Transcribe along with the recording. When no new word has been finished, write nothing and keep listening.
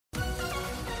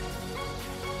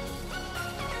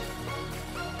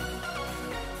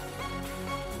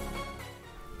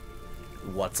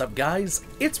What's up, guys?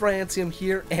 It's Ryantium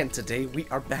here, and today we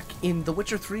are back in The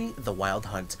Witcher 3, The Wild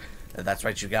Hunt. That's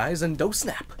right, you guys, and oh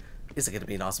snap! Is it going to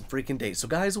be an awesome freaking day? So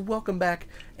guys, welcome back,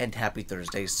 and happy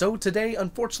Thursday. So today,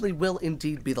 unfortunately, will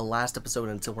indeed be the last episode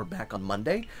until we're back on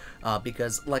Monday,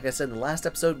 because, like I said in the last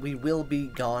episode, we will be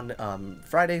gone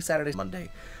Friday, Saturday, Monday.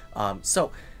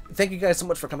 So thank you guys so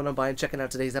much for coming on by and checking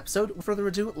out today's episode. Without further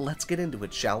ado, let's get into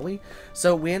it, shall we?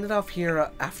 So we ended off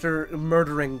here after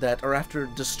murdering that, or after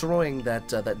destroying that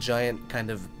that giant kind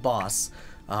of boss,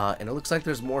 and it looks like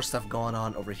there's more stuff going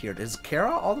on over here. Is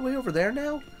Kara all the way over there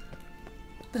now?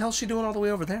 What the hell's she doing all the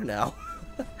way over there now?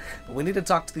 We need to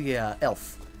talk to the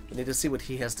elf. We need to see what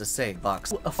he has to say.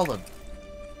 Box. Hold on.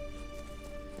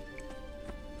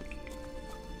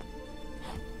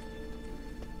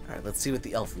 Alright, let's see what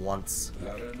the elf wants.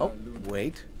 Oh,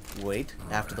 wait.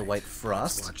 After the white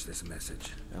frost. Let's watch this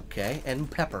message. Okay, and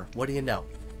Pepper, what do you know?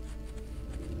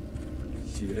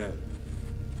 Geralt,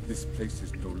 this place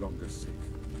is no longer safe.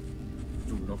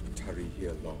 Do not tarry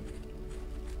here long.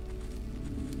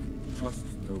 Trust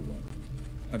no one,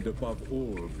 and above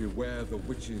all, beware the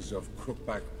witches of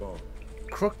Crookback Bog.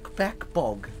 Crookback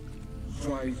Bog.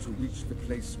 Try to reach the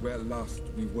place where last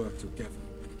we were together.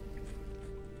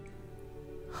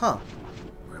 Huh.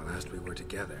 Where last we were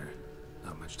together,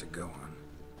 not much to go on.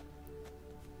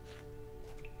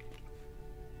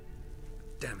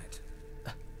 Damn it.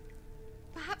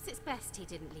 Perhaps it's best he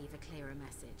didn't leave a clearer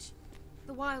message.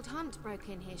 The Wild Hunt broke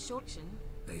in here shortly.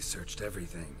 They searched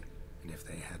everything, and if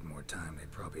they had more time,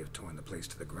 they'd probably have torn the place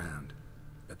to the ground.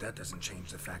 But that doesn't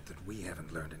change the fact that we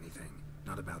haven't learned anything.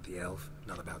 Not about the elf,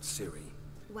 not about Ciri.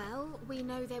 Well, we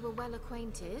know they were well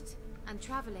acquainted and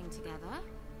traveling together.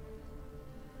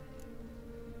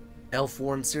 Elf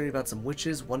warned Ciri about some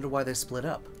witches, wonder why they split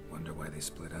up. Wonder why they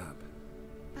split up.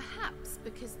 Perhaps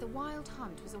because the Wild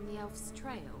Hunt was on the elf's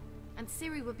trail, and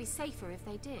Ciri would be safer if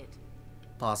they did.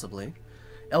 Possibly.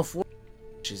 Elf warned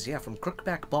witches, yeah, from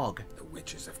Crookback Bog. The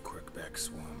witches of Crookback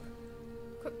Swamp.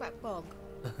 Crookback Bog.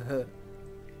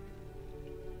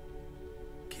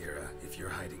 Kira, if you're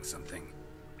hiding something...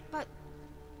 But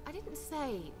I didn't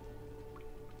say...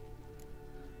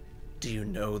 Do you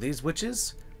know these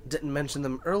witches? Didn't mention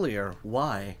them earlier.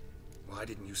 Why? Why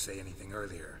didn't you say anything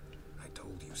earlier? I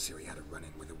told you Ciri had a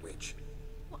run-in with a witch.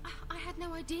 Well, I had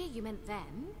no idea you meant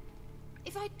then.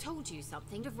 If I'd told you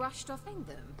something, I'd have rushed off them.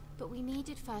 But we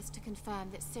needed first to confirm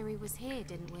that Ciri was here,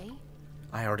 didn't we?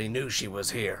 I already knew she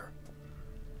was here.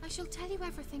 I shall tell you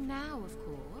everything now, of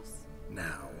course.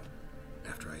 Now?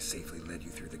 After I safely led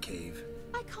you through the cave?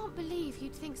 I can't believe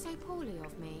you'd think so poorly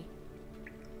of me.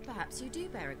 Perhaps you do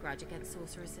bear a grudge against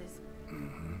sorceresses.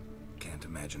 Mm-hmm. Can't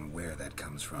imagine where that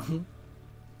comes from.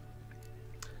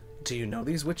 Do you know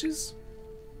these witches?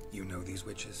 You know these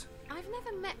witches? I've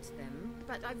never met them,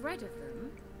 but I've read of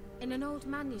them. In an old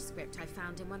manuscript I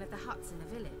found in one of the huts in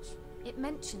the village. It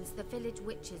mentions the village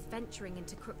witches venturing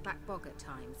into Crookback Bog at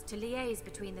times to liaise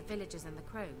between the villagers and the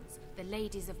crones, the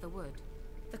ladies of the wood.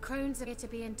 The crones are to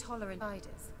be intolerant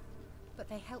spiders, but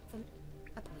they help them.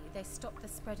 They stop the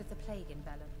spread of the plague in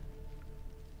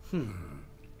Vellum.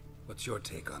 What's your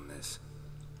take on this?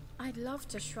 I'd love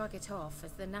to shrug it off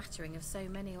as the nattering of so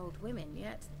many old women,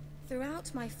 yet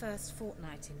throughout my first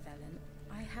fortnight in Vellum,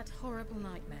 I had horrible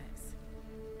nightmares.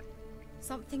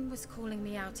 Something was calling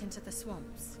me out into the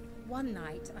swamps. One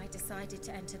night, I decided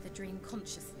to enter the dream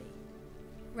consciously,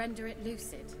 render it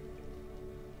lucid.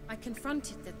 I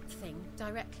confronted the thing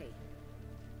directly.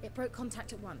 It broke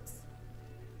contact at once.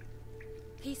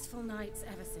 Peaceful nights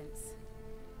ever since.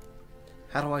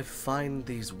 How do I find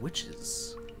these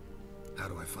witches? How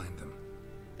do I find them?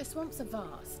 The swamps are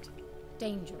vast,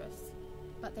 dangerous,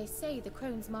 but they say the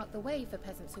crones mark the way for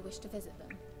peasants who wish to visit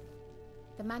them.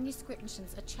 The manuscript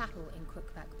mentions a chapel in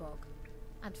Crookback Bog,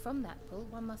 and from that pool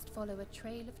one must follow a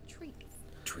trail of treats.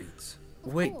 Treats?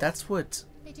 Wait, that's what...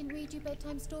 They didn't read you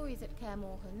bedtime stories at Kaer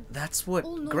Morhen. That's what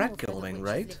Gret's going,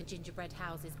 right? Live in gingerbread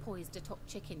houses poised atop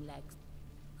chicken legs.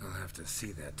 I'll have to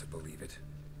see that to believe it.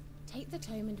 Take the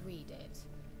tome and read it.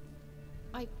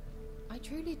 I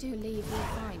truly do believe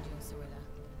you'll find your Cirilla.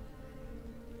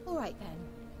 Alright then.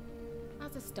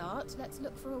 As a start, let's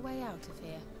look for a way out of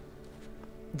here.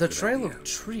 The trail of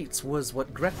treats was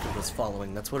what Gretka was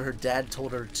following. That's what her dad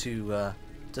told her to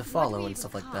follow and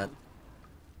stuff like that.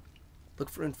 Look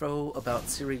for info about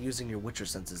Ciri using your Witcher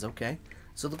senses. Okay.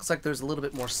 So it looks like there's a little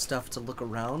bit more stuff to look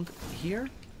around here.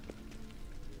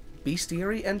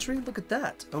 Bestiary entry? Look at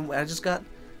that. Oh, I just got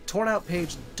torn out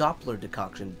page Doppler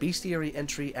decoction. Bestiary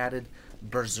entry added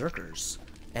berserkers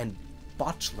and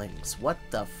botchlings. What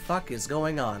the fuck is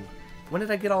going on? When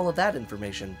did I get all of that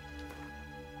information?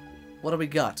 What do we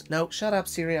got? No, shut up,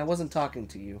 Ciri. I wasn't talking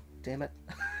to you. damn it.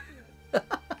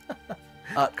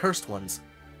 Cursed ones.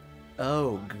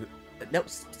 Oh, no,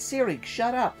 Siri,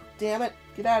 shut up. Damn it,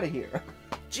 get out of here.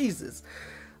 Jesus.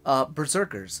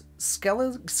 Berserkers.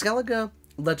 Skellige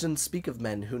legends speak of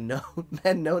men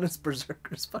known as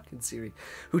berserkers, fucking Siri,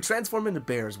 who transform into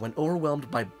bears when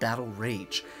overwhelmed by battle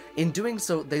rage. In doing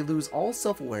so, they lose all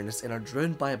self-awareness and are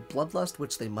driven by a bloodlust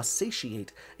which they must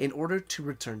satiate in order to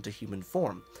return to human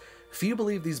form. Few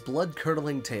believe these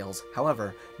blood-curdling tales,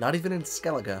 however, not even in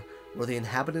Skellige, where the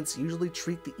inhabitants usually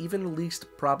treat the even least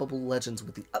probable legends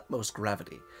with the utmost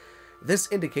gravity. This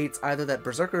indicates either that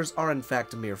berserkers are in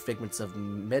fact mere figments of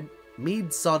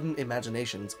mead-sodden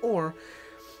imaginations, or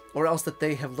else that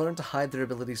they have learned to hide their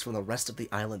abilities from the rest of the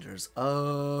islanders.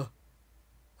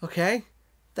 Okay.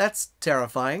 That's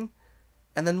terrifying.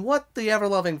 And then what the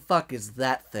ever-loving fuck is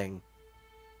that thing?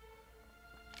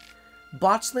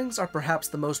 Botchlings are perhaps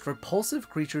the most repulsive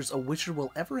creatures a witcher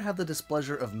will ever have the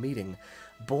displeasure of meeting.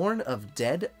 Born of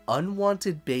dead,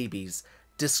 unwanted babies,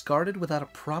 discarded without a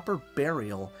proper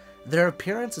burial, their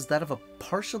appearance is that of a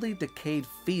partially decayed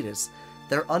fetus,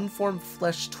 their unformed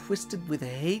flesh twisted with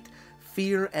hate,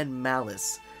 fear, and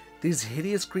malice. These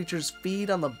hideous creatures feed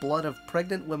on the blood of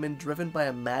pregnant women driven by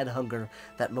a mad hunger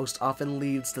that most often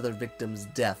leads to their victim's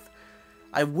death.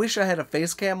 I wish I had a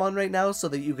face cam on right now so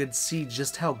that you could see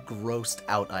just how grossed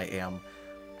out I am.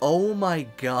 Oh my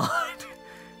god.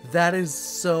 That is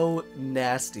so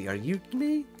nasty. Are you kidding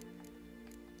me?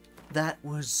 That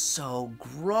was so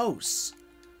gross.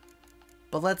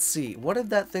 But let's see. What did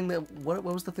that thing that... What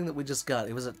was the thing that we just got?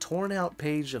 It was a torn out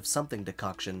page of something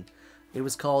decoction. It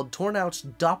was called Torn Out's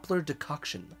Doppler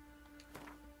Decoction.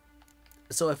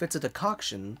 So if it's a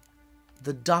decoction...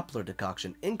 The Doppler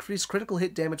decoction. Increase critical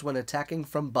hit damage when attacking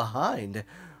from behind.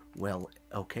 Well,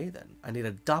 okay then. I need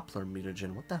a Doppler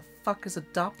mutagen. What the fuck is a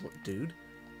Doppler, dude?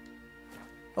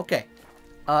 Okay.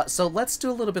 So let's do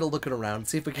a little bit of looking around.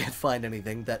 See if we can find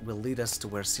anything that will lead us to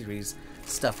where Ciri's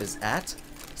stuff is at.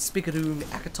 Spicadoon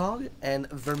Akatog and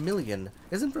Vermilion.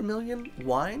 Isn't Vermilion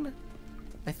wine?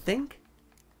 I think?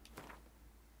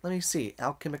 Let me see.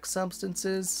 Alchemic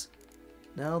substances.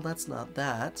 No, that's not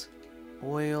that.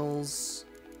 Oils.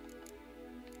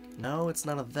 No, it's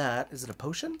none of that. Is it a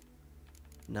potion?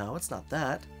 No, it's not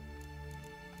that.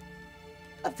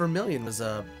 That Vermilion was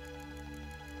a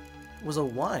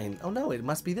wine. Oh no, it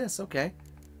must be this. Okay.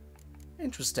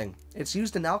 Interesting. It's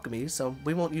used in alchemy, so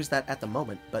we won't use that at the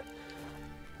moment, but...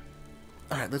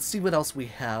 Alright, let's see what else we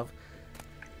have.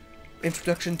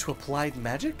 Introduction to Applied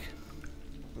Magic?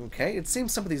 Okay, it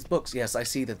seems some of these books... Yes, I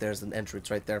see that there's an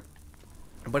entrance right there.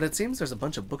 But it seems there's a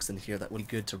bunch of books in here that would be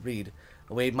good to read.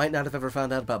 We might not have ever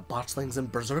found out about botchlings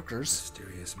and berserkers.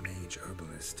 Mysterious mage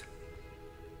herbalist.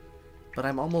 But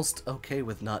I'm almost okay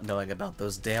with not knowing about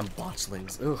those damn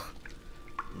botchlings. Ugh.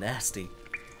 Nasty.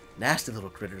 Nasty little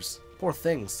critters. Poor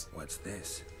things. What's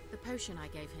this? The potion I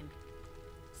gave him.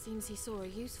 Seems he saw a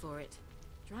use for it.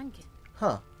 Drank it.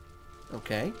 Huh.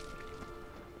 Okay.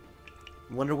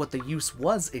 Wonder what the use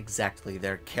was exactly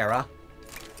there, Kara.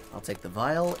 I'll take the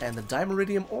vial and the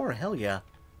Dimeridium ore, hell yeah.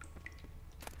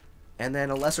 And then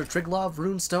a Lesser Triglov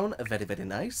runestone, very, very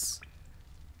nice.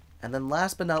 And then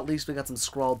last but not least, we got some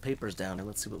scrawled papers down, and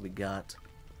let's see what we got.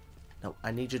 No,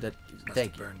 I need you to...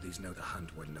 Thank you. Burned these no the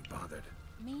Hunt wouldn't have bothered.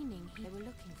 Meaning they were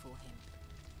looking for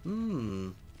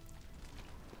him.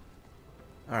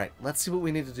 Alright, let's see what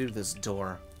we need to do to this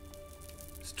door.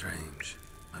 Strange.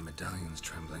 My medallion's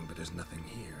trembling, but there's nothing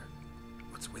here.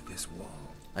 What's with this wall?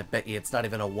 I bet you it's not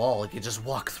even a wall, you just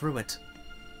walk through it.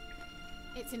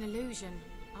 It's an illusion.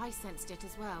 I sensed it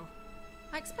as well.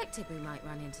 I expected we might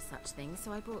run into such things,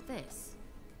 so I brought this.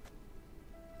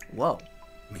 Whoa.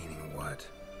 Meaning what?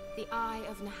 The Eye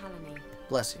of Nahalani.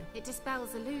 Bless you. It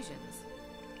dispels illusions.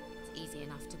 It's easy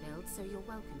enough to build, so you're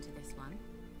welcome to this one.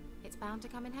 It's bound to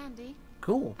come in handy.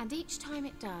 Cool. And each time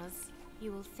it does,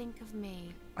 you will think of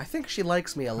me. I think she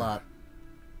likes me a lot.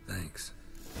 Thanks.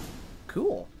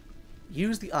 Cool.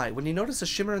 Use the eye. When you notice a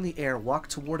shimmer in the air, walk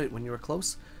toward it when you are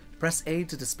close. Press A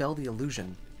to dispel the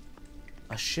illusion.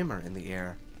 A shimmer in the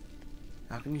air.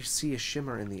 How can you see a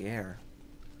shimmer in the air?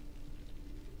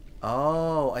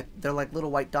 Oh, they're like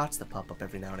little white dots that pop up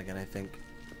every now and again, I think.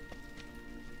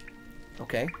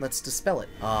 Okay, let's dispel it.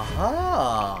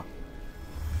 Aha!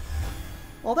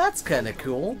 Well, that's kind of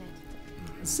cool.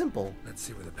 Simple. Let's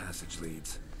see where the passage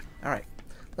leads. Alright,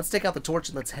 let's take out the torch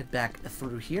and let's head back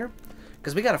through here.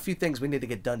 Because we got a few things we need to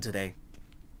get done today.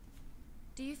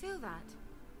 Do you feel that?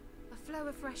 A flow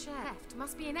of fresh air. Left.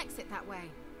 Must be an exit that way.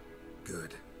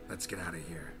 Good. Let's get out of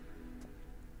here.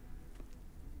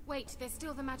 Wait, there's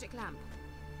still the magic lamp.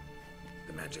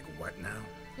 The magic what now?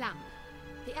 Lamp.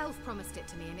 The elf promised it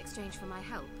to me in exchange for my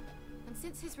help. And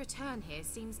since his return here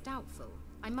seems doubtful,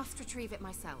 I must retrieve it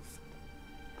myself.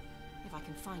 If I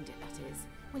can find it, that is.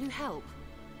 Will you help?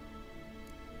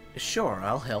 Sure,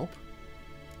 I'll help.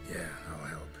 Yeah, I'll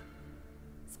help.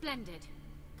 Splendid.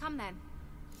 Come then.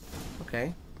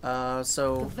 Okay.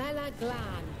 So... Vela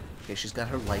Glan. Okay, she's got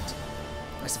her light.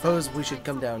 I suppose we should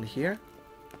come down here.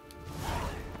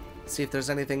 See if there's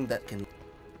anything that can...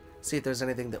 See if there's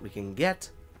anything that we can get.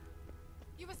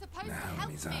 You were supposed Now, to help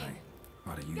in his me. eye.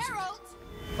 Ought to use Geralt!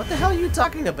 What the hell are you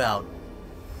talking about?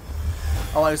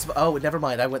 Oh, I was... Oh, never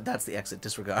mind. I went... That's the exit.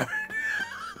 Disregard.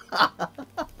 I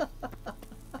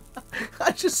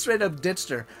just straight up ditched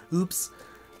her. Oops.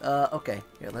 Okay.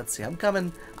 Here, let's see. I'm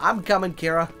coming. I'm coming,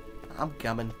 Kira. I'm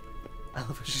coming. I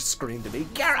love how she screamed at me.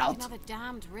 Geralt! Another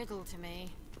damned riddle to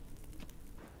me.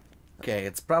 Okay,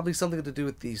 it's probably something to do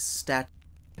with these stats,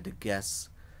 to guess.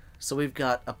 So we've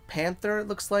got a panther, it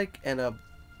looks like, and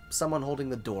someone holding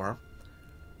the door.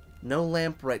 No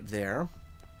lamp right there.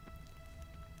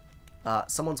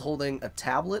 Someone's holding a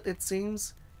tablet, it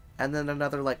seems. And then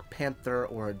another, like, panther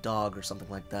or a dog or something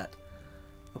like that.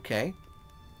 Okay.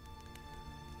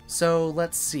 So,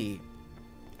 let's see.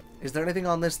 Is there anything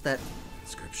on this that...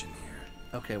 Inscription here.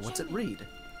 Okay, what's it read?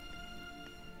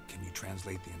 Can you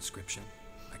translate the inscription?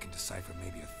 I can decipher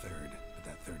maybe a third, but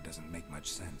that third doesn't make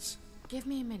much sense. Give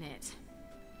me a minute.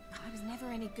 I was never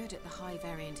any good at the high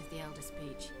variant of the Elder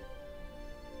Speech.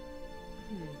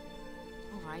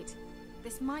 Alright.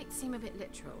 This might seem a bit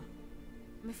literal.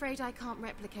 I'm afraid I can't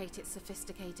replicate its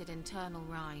sophisticated internal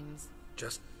rhymes.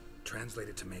 Just translate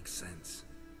it to make sense.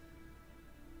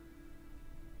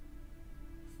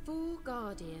 4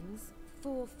 guardians,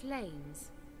 4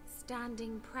 flames,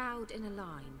 standing proud in a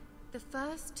line. The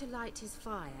first to light his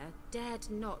fire dared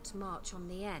not march on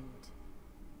the end.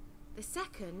 The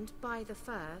second, by the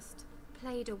first,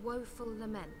 played a woeful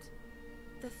lament.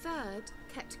 The third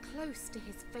kept close to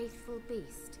his faithful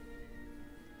beast.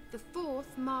 The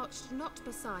fourth marched not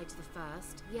beside the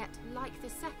first, yet like the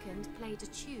second played a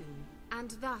tune.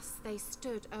 And thus they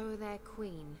stood o'er their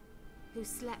queen, who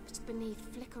slept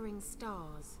beneath flickering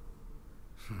stars.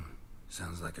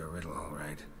 Sounds like a riddle, all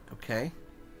right. Okay.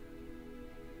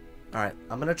 Alright,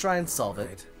 I'm gonna try and solve it.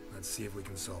 Right, let's see if we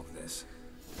can solve this.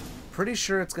 Pretty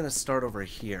sure it's gonna start over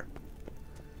here.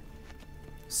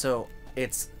 So,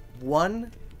 it's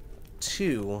 1,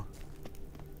 2,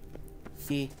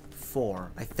 3,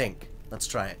 4, I think. Let's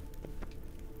try it.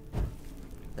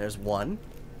 There's 1,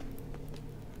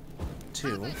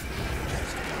 2.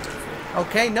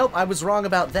 Okay, nope, I was wrong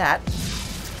about that.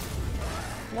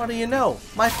 What do you know?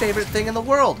 My favorite thing in the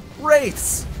world!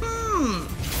 Wraiths!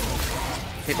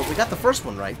 Okay, but we got the first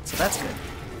one right, so that's good.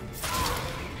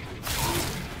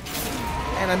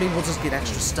 And I mean, we'll just get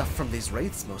extra stuff from these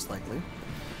wraiths, most likely.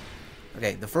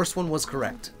 Okay, the first one was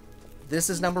correct. This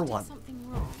is number 1.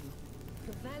 Something wrong.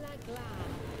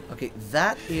 Okay,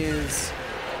 that is...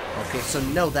 Okay, so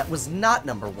no, that was not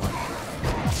number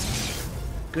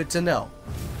 1. Good to know.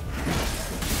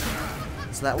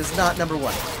 So that was not number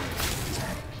 1.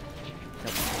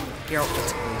 Nope. Geralt,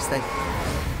 let's please, thank you.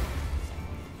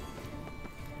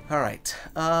 Alright,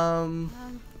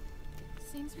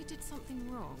 Seems we did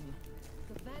something wrong.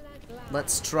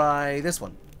 let's try this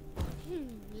one.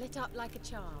 Lit up like a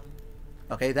charm.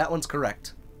 Okay, that one's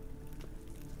correct.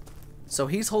 So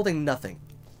he's holding nothing.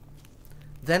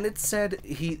 Then it said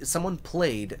someone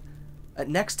played,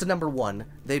 next to number 1,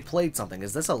 they played something.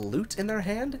 Is this a lute in their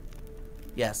hand?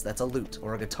 Yes, that's a lute,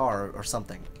 or a guitar, or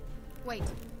something. Wait.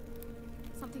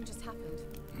 Something just happened.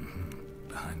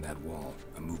 Behind that wall,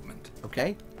 a movement.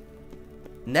 Okay.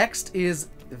 Next is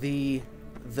the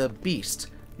beast.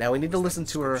 Now we need to listen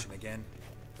to her. Again?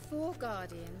 4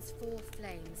 guardians, 4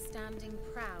 flames, standing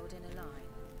proud in a line.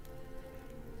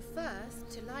 The first,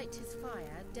 to light his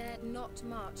fire, dared not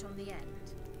march on the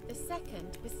end. The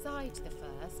second, beside the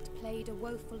first, played a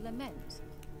woeful lament.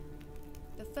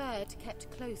 The third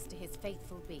kept close to his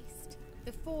faithful beast.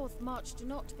 The fourth marched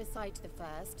not beside the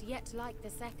first, yet like the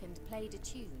second played a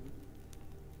tune.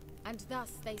 And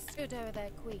thus they stood o'er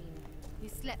their queen, who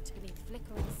slept beneath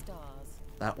flickering stars.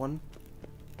 That one.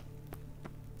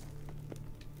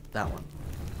 That one.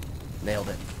 Nailed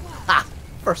it. Ha!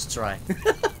 First try.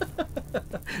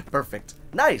 Perfect.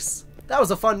 Nice! That was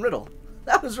a fun riddle.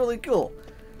 That was really cool.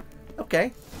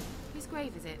 Okay. Whose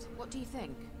grave is it? What do you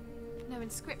think? No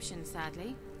inscription,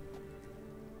 sadly.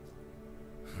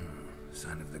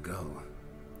 Sign of the gull.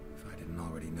 If I didn't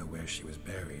already know where she was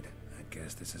buried, I'd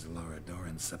guess this is Laura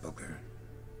Doran's sepulcher.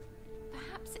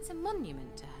 Perhaps it's a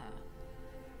monument to her.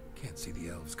 Can't see the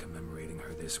elves commemorating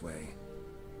her this way.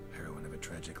 Heroine of a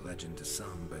tragic legend to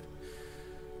some, but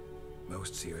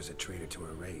most see her as a traitor to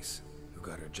her race, who who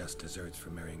got her just desserts for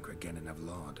marrying Cregennan of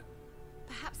Laud.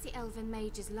 Perhaps the elven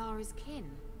mage is Lara's kin.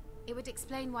 It would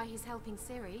explain why he's helping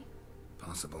Ciri.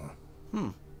 Possible.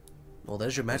 Well,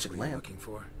 there's your magic That's what you're lamp. looking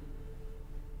for?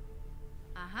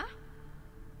 Uh-huh.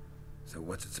 So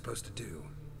what's it supposed to do?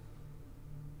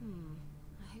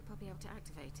 I hope I'll be able to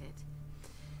activate it.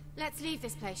 Let's leave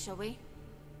this place, shall we?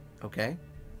 Okay.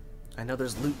 I know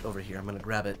there's loot over here. I'm gonna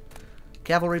grab it.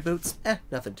 Cavalry boots?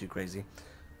 Nothing too crazy.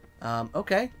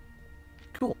 Okay.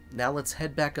 Cool. Now let's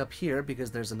head back up here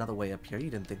because there's another way up here. You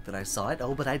didn't think that I saw it.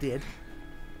 Oh, but I did.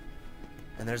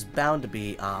 And there's bound to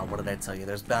be, what did I tell you?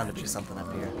 There's bound to be something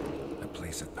up here. A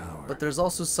place of power. But there's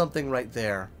also something right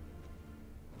there.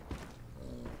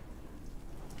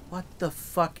 What the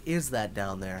fuck is that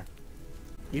down there?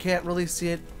 You can't really see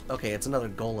it. Okay, it's another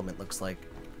golem, it looks like.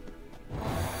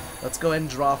 Let's go ahead and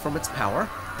draw from its power.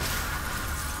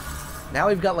 Now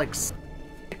we've got like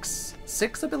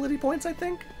six ability points, I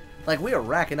think? Like, we are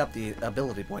racking up the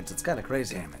ability points. It's kind of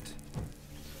crazy. Damn it.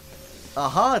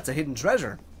 Aha, it's a hidden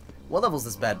treasure. What level's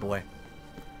this bad boy?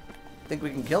 Think we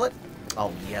can kill it?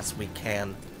 Oh, yes, we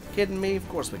can. Kidding me? Of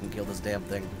course we can kill this damn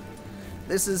thing.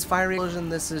 This is fiery explosion,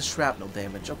 this is shrapnel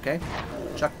damage. Okay.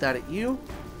 Chuck that at you.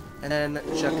 And then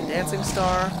chuck a dancing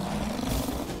star.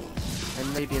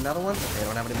 And maybe another one. They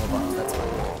don't have any more bombs, that's fine.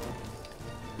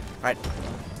 Alright.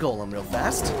 Golem real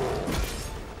fast.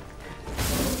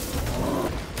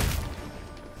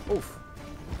 Oof.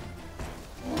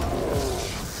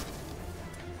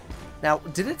 Now,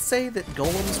 did it say that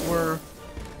golems were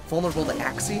vulnerable to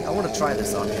Axii? I want to try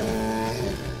this on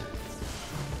him.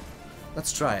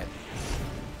 Let's try it.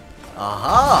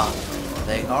 Aha!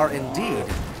 They are indeed.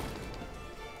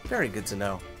 Very good to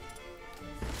know.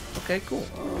 Okay, cool.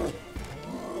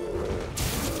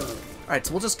 Alright,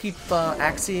 so we'll just keep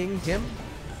Axiing him,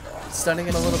 stunning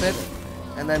him a little bit,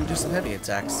 and then do some heavy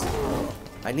attacks.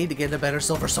 I need to get a better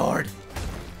silver sword.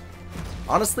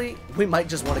 Honestly, we might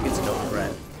just want to get to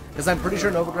Novigrad. Because I'm pretty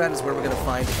sure Novigrad is where we're going to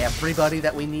find everybody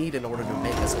that we need in order to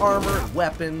make us armor and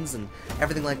weapons and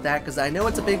everything like that. Because I know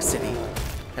it's a big city,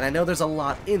 and I know there's a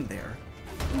lot in there.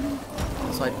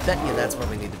 So I bet you that's where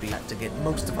we need to be at to get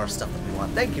most of our stuff that we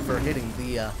want. Thank you for hitting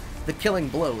the killing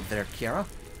blow there, Kiara.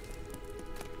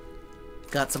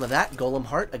 Got some of that. Golem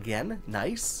heart again.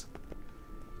 Nice.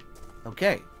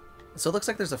 Okay. So it looks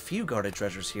like there's a few guarded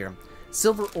treasures here.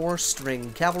 Silver ore,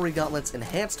 string, cavalry gauntlets,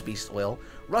 enhanced beast oil,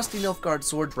 rusty Nilfgaard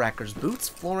sword, Bracker's boots,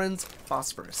 florins,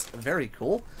 phosphorus. Very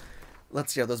cool.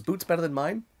 Let's see, are those boots better than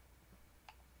mine?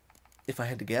 If I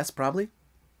had to guess, probably.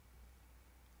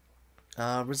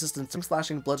 Resistance,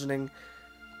 slashing, bludgeoning,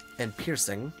 and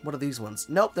piercing. What are these ones?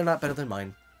 Nope, they're not better than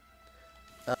mine.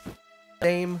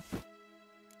 Same.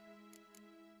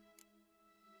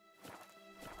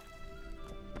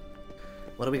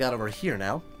 What do we got over here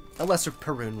now? A lesser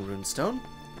Perun runestone.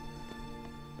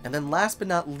 And then last but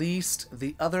not least,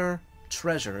 the other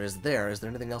treasure is there. Is there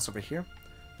anything else over here?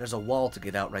 There's a wall to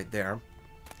get out right there.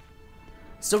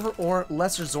 Silver ore,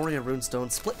 lesser Zoria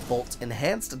runestone, split bolt,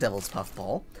 enhanced devil's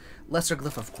puffball, lesser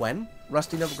glyph of Quen,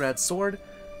 rusty Novigrad sword,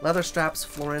 leather straps,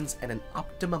 florins, and an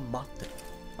Optima Mothtin.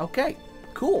 Okay,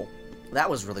 cool. That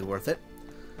was really worth it.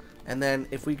 And then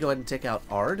if we go ahead and take out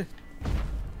Ard,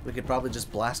 we could probably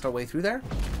just blast our way through there.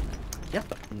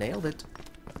 Yep, nailed it.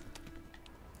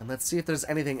 And let's see if there's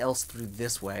anything else through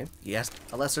this way. Yes,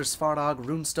 a lesser Svarog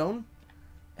runestone.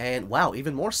 And wow,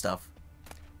 even more stuff.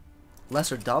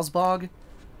 Lesser Dazbog,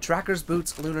 Tracker's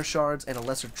boots, lunar shards, and a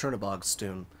lesser Chernobog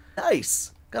stone.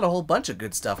 Nice! Got a whole bunch of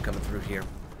good stuff coming through here.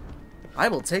 I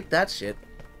will take that shit.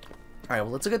 Alright,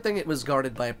 well, it's a good thing it was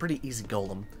guarded by a pretty easy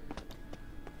golem.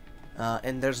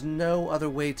 And there's no other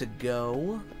way to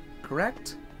go,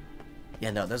 correct? Yeah,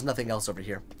 no, there's nothing else over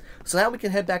here. So now we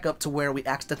can head back up to where we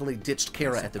accidentally ditched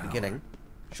Kara at the beginning.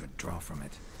 Should draw from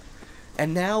it.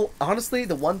 And now, honestly,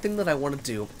 the one thing that I want to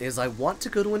do is I want to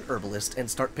go to an herbalist and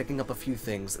start picking up a few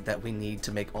things that we need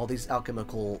to make all these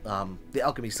alchemical, the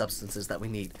alchemy substances that we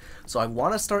need. So I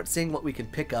want to start seeing what we can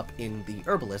pick up in the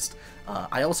herbalist.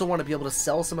 I also want to be able to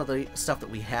sell some of the stuff that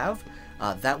we have.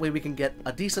 That way we can get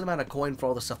a decent amount of coin for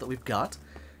all the stuff that we've got.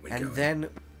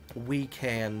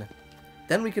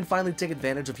 Then we can finally take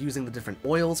advantage of using the different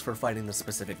oils for fighting the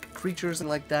specific creatures and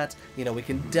like that. You know, we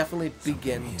can definitely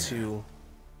begin to...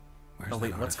 Where's oh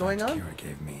wait, what's going on? Kira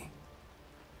gave me?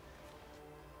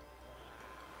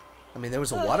 I mean, there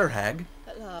was a water hag.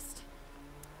 At last.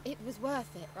 It was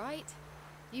worth it, right?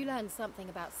 You learned something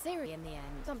about Ciri in the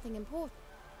end. Something important.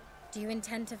 Do you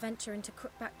intend to venture into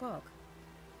Crookback Bog?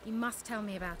 You must tell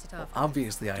me about it after.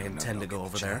 Obviously, I intend to go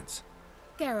over there.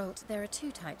 Geralt, there are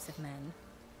two types of men.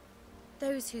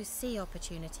 Those who see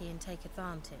opportunity and take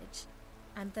advantage,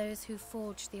 and those who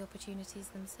forge the opportunities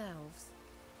themselves.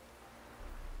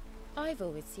 I've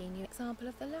always seen you example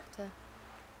of the latter.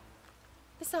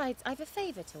 Besides, I've a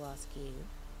favor to ask you.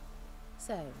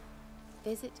 So,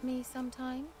 visit me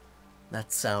sometime?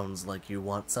 That sounds like you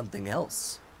want something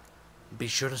else. Be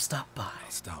sure to stop by.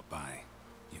 I'll stop by.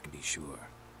 You can be sure.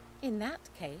 In that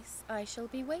case, I shall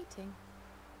be waiting.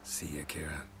 See ya,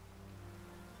 Kira.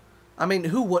 I mean,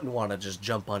 who wouldn't want to just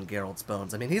jump on Geralt's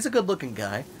bones? I mean, he's a good-looking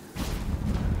guy.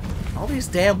 All these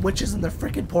damn witches and their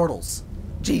freaking portals.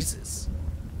 Jesus.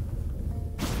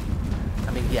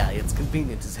 I mean, yeah, it's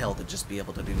convenient as hell to just be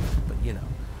able to do that, but you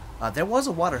know. There was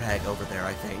a water hag over there,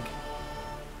 I think.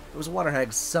 There was a water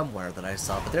hag somewhere that I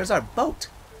saw, but there's our boat.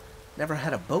 Never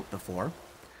had a boat before.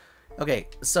 Okay,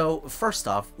 so first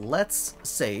off, let's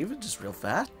save, just real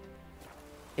fast.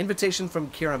 Invitation from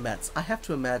Kira Metz. I have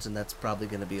to imagine that's probably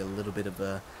going to be a little bit of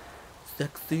a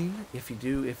thick thing,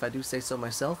 if I do say so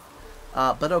myself.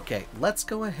 But okay, let's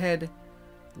go ahead,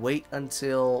 we'll wait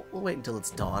until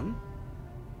it's dawn.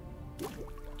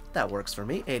 That works for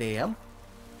me, 8 a.m.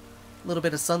 A little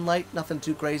bit of sunlight, nothing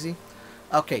too crazy.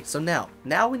 Okay, so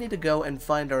now we need to go and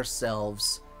find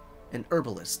ourselves an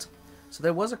herbalist. So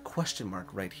there was a question mark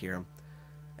right here,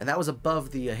 and that was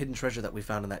above the hidden treasure that we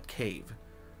found in that cave.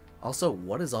 Also,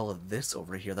 what is all of this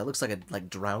over here? That looks like a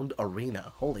drowned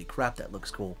arena. Holy crap, that looks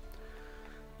cool.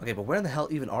 Okay, but where in the hell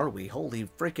even are we? Holy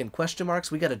freaking question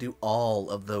marks. We gotta do all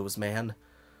of those, man.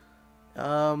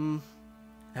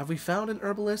 Have we found an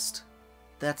herbalist?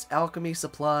 That's alchemy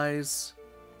supplies.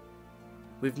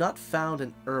 We've not found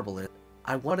an herbalist.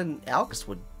 What an alchemist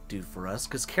would do for us,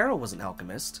 because Carol was an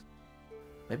alchemist.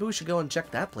 Maybe we should go and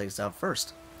check that place out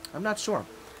first. I'm not sure.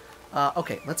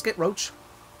 Okay, let's get Roach.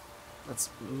 Let's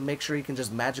make sure he can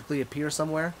just magically appear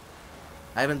somewhere.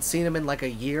 I haven't seen him in like a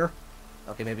year.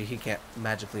 Okay, maybe he can't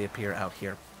magically appear out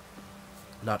here.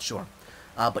 Not sure.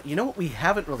 But you know what we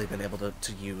haven't really been able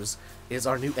to use is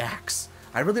our new axe.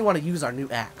 I really want to use our new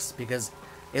axe because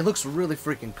it looks really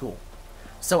freaking cool.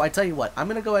 So I tell you what, I'm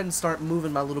going to go ahead and start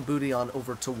moving my little booty on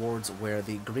over towards where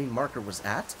the green marker was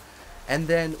at. And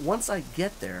then once I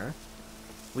get there,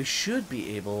 we should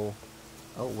be able...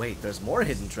 Oh wait, there's more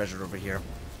hidden treasure over here.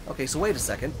 Okay, so wait a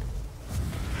second.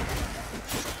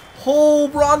 Oh,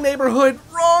 wrong neighborhood!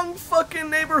 Wrong fucking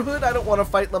neighborhood! I don't want to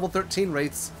fight level 13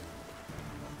 wraiths.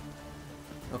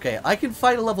 Okay, I can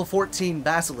fight a level 14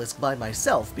 basilisk by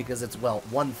myself because it's, well,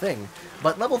 one thing.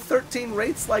 But level 13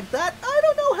 wraiths like that, I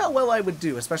don't know how well I would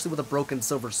do, especially with a broken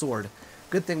silver sword.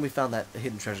 Good thing we found that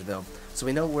hidden treasure, though. So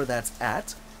we know where that's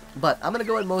at. But I'm going to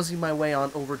go and mosey my way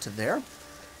on over to there.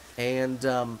 And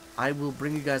I will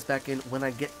bring you guys back in when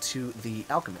I get to the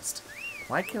alchemist.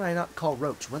 Why can I not call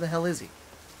Roach? Where the hell is he?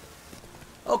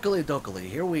 Oakley dokily,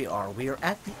 here we are. We are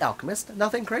at the alchemist.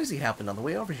 Nothing crazy happened on the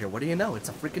way over here. What do you know? It's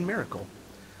a freaking miracle.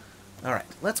 Alright,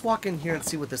 let's walk in here and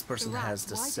see what this person has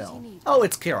to sell. Oh,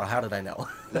 it's Kara. How did I know?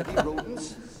 Bloody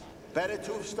rodents. Better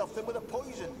to have stuffed them with a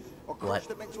poison or crushed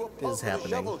them into a pulp with a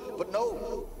shovel. But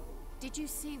no. Did you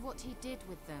see what he did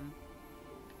with them?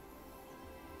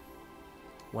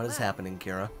 What is happening,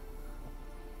 Kira?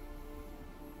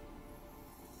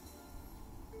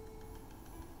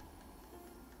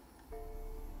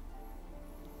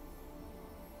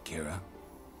 Kira,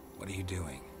 what are you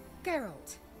doing?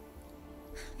 Geralt.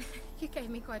 You gave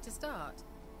me quite a start.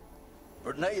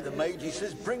 But nay, the mage, he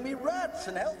says, bring me rats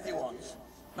and healthy ones.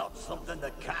 Not something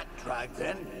the cat dragged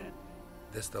in.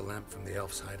 This the lamp from the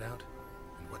elf's hideout?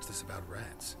 And what's this about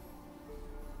rats?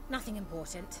 Nothing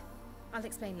important. I'll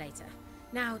explain later.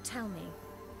 Now tell me,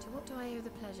 to what do I owe the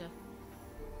pleasure?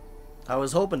 I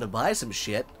was hoping to buy some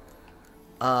shit.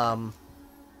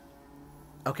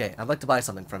 Okay, I'd like to buy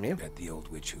something from you. Bet the old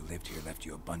witch who lived here left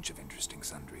you a bunch of interesting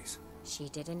sundries. She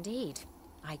did indeed.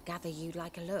 I gather you'd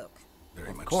like a look.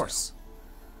 Very much Of course.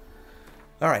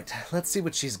 Alright, let's see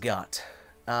what she's got.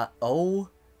 Oh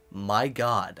my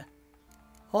god.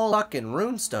 Whole fucking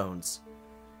runestones.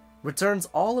 Returns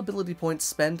all ability points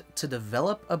spent to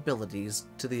develop abilities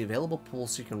to the available pool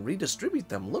so you can redistribute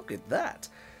them. Look at that.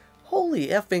 Holy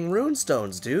effing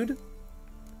runestones, dude.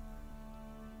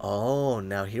 Oh,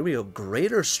 now here we go.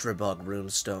 Greater Stribog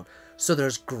runestone. So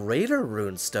there's greater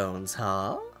runestones,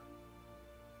 huh?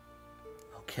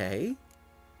 Okay.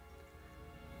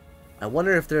 I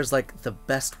wonder if there's, like, the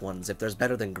best ones. If there's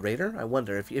better than greater. I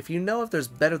wonder. If you know if there's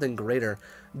better than greater,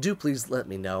 do please let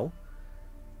me know.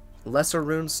 Lesser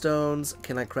runestones.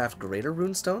 Can I craft greater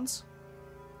runestones?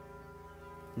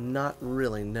 Not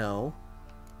really, no.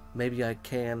 Maybe I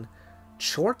can.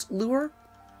 Chort lure?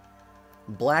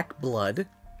 Black blood.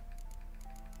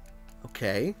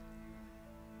 Okay.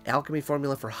 Alchemy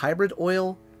formula for hybrid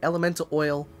oil, elemental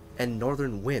oil, and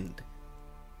northern wind.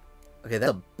 Okay,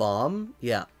 that's a bomb.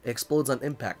 Yeah, explodes on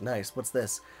impact. Nice. What's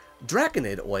this?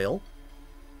 Draconid oil.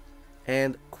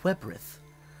 And Quebrith.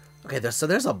 Okay, so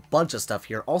there's a bunch of stuff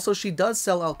here. Also, she does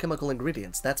sell alchemical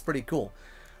ingredients. That's pretty cool.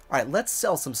 Alright, let's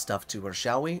sell some stuff to her,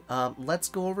 shall we? Let's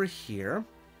go over here.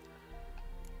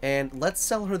 And let's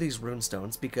sell her these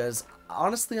runestones, because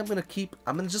honestly, I'm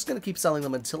just gonna keep selling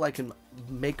them until I can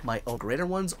make my own greater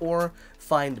ones or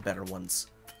find better ones.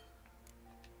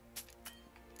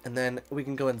 And then we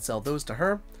can go ahead and sell those to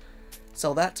her.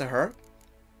 Sell that to her.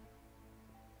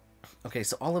 Okay,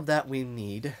 so all of that we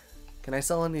need. Can I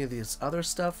sell any of this other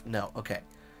stuff? No, okay.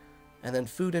 And then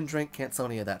food and drink, can't sell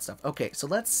any of that stuff. Okay, so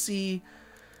let's see.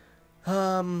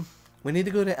 We need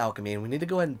to go to alchemy, and we need to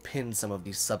go ahead and pin some of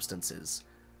these substances.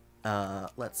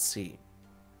 Let's see.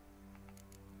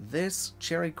 This,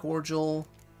 cherry cordial,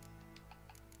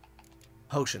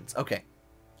 potions. Okay,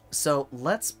 so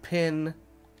let's pin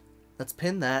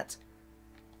that.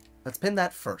 Let's pin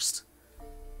that first.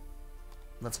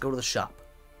 Let's go to the shop.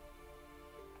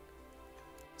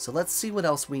 So let's see what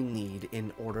else we need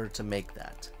in order to make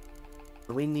that.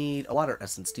 We need a water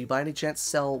essence. Do you by any chance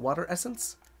sell water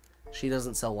essence? She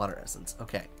doesn't sell water essence.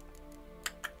 Okay.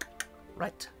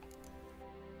 Right.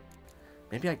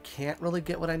 Maybe I can't really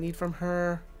get what I need from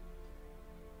her.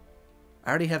 I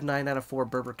already have 9 out of 4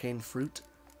 berbercane fruit.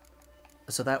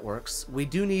 So that works. We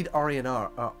do need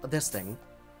this thing.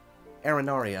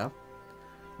 Arenaria.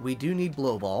 We do need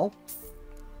blowball.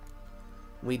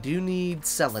 We do need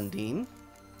celandine.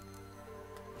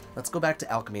 Let's go back to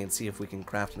alchemy and see if we can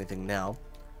craft anything now.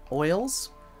 Oils.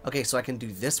 Okay, so I can do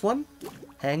this one.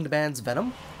 Hanged Man's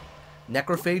Venom.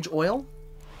 Necrophage Oil.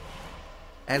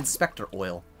 And Spectre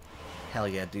Oil. Hell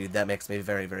yeah, dude. That makes me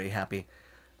very, very happy.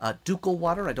 Ducal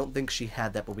Water. I don't think she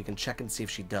had that, but we can check and see if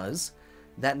she does.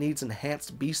 That needs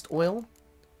Enhanced Beast Oil.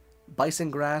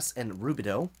 Bison Grass and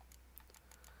Rubido.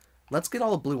 Let's get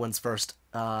all the blue ones first.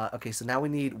 Okay, so now we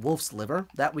need Wolf's Liver.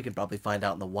 That we could probably find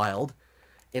out in the wild.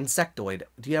 Insectoid.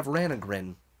 Do you have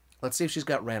Ranagrin? Let's see if she's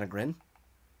got Ranagrin.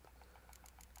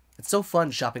 It's so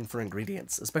fun shopping for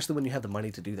ingredients, especially when you have the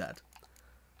money to do that.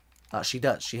 She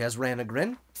does. She has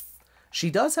Ranagrin. She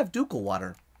does have Ducal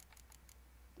Water.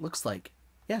 Looks like.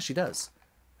 Yeah, she does.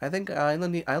 I think I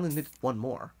only need one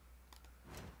more.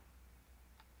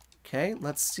 Okay,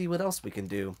 let's see what else we can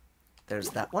do. There's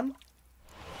that one.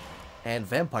 And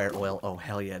Vampire Oil. Oh,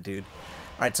 hell yeah, dude.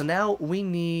 Alright, so now we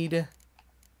need...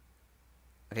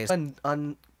 Okay, so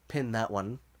unpin that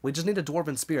one. We just need a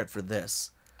Dwarven Spirit for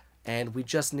this. And we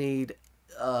just need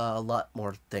a lot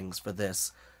more things for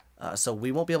this. So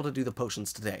we won't be able to do the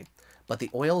potions today. But the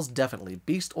oils, definitely.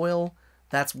 Beast Oil,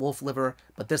 that's Wolf Liver.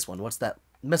 But this one, what's that?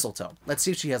 Mistletoe. Let's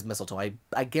see if she has mistletoe.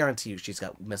 I guarantee you she's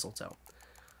got mistletoe.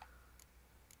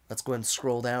 Let's go ahead and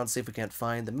scroll down, see if we can't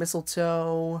find the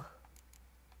mistletoe.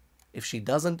 If she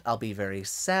doesn't, I'll be very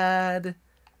sad.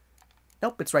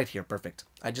 Nope, it's right here. Perfect.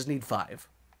 I just need 5.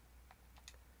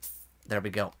 There we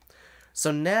go.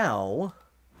 So now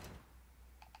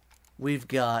we've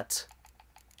got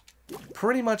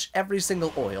pretty much every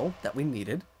single oil that we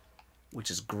needed,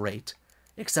 which is great,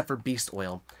 except for Beast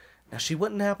Oil. Now, she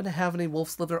wouldn't happen to have any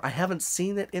Wolf's Liver. I haven't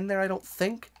seen it in there, I don't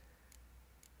think.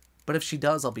 But if she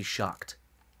does, I'll be shocked.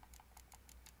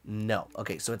 No.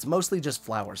 Okay, so it's mostly just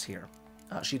flowers here.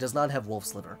 She does not have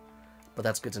Wolf's Liver, but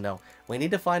that's good to know. We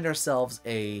need to find ourselves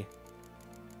a...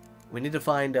 We need to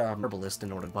find a herbalist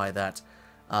in order to buy that.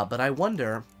 But I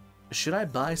wonder, should I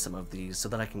buy some of these so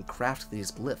that I can craft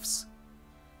these glyphs?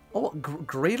 Oh,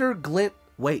 greater glint...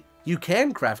 Wait, you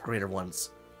can craft greater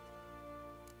ones.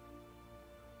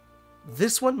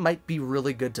 This one might be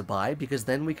really good to buy, because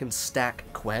then we can stack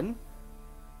Quen.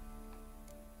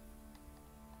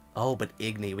 Oh, but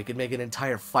Igni, we could make an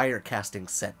entire fire casting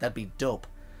set. That'd be dope.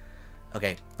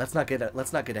 Okay, let's not get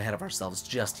ahead of ourselves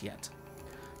just yet.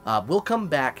 We'll come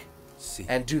back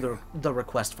and do the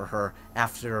request for her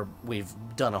after we've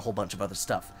done a whole bunch of other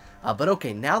stuff. But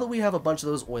okay, now that we have a bunch of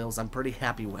those oils, I'm pretty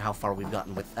happy with how far we've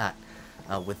gotten with that.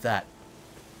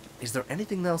 Is there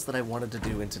anything else that I wanted to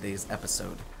do in today's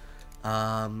episode?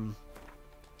 No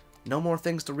more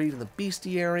things to read in the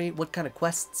bestiary. What kind of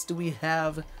quests do we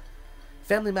have?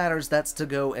 Family Matters, that's to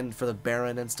go and for the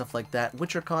Baron and stuff like that.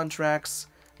 Witcher contracts,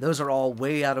 those are all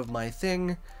way out of my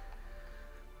thing.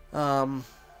 Oh,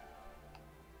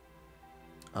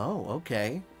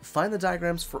 okay. Find the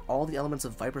diagrams for all the elements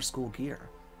of Viper School gear.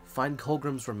 Find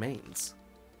Colgrim's remains.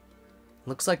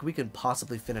 looks like we can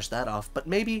possibly finish that off, but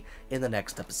maybe in the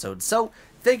next episode. So,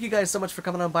 thank you guys so much for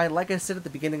coming on by. Like I said at the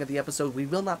beginning of the episode, we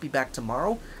will not be back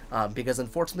tomorrow, because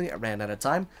unfortunately I ran out of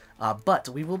time. But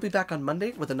we will be back on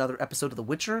Monday with another episode of The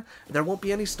Witcher. There won't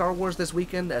be any Star Wars this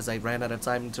weekend, as I ran out of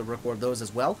time to record those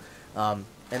as well. And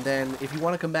then, if you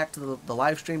want to come back to the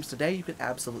live streams today, you can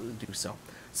absolutely do so.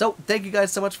 So, thank you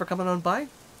guys so much for coming on by,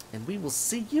 and we will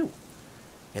see you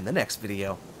in the next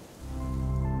video.